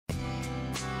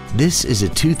This is a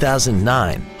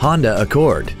 2009 Honda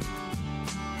Accord.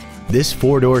 This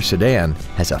four-door sedan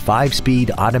has a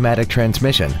 5-speed automatic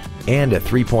transmission and a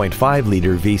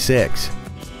 3.5-liter V6.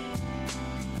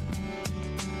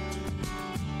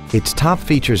 Its top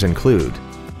features include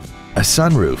a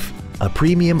sunroof, a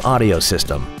premium audio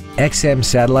system, XM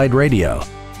satellite radio,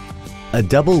 a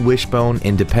double wishbone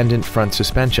independent front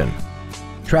suspension,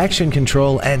 traction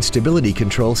control and stability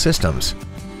control systems,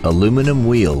 aluminum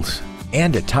wheels,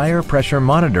 and a tire pressure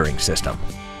monitoring system.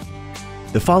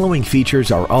 The following features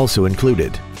are also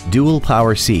included: dual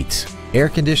power seats, air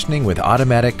conditioning with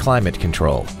automatic climate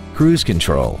control, cruise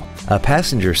control, a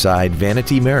passenger side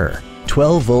vanity mirror,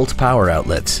 12-volt power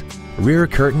outlets, rear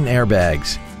curtain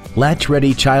airbags,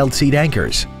 latch-ready child seat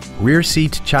anchors, rear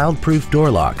seat child-proof door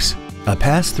locks, a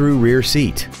pass-through rear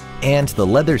seat, and the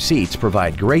leather seats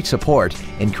provide great support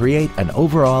and create an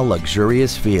overall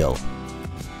luxurious feel.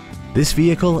 This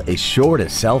vehicle is sure to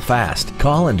sell fast.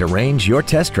 Call and arrange your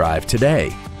test drive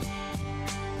today.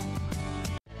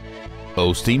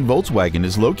 Osteen Volkswagen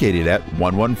is located at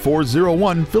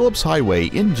 11401 Phillips Highway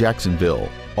in Jacksonville.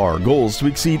 Our goal is to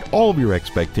exceed all of your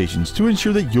expectations to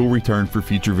ensure that you'll return for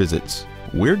future visits.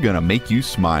 We're gonna make you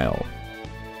smile.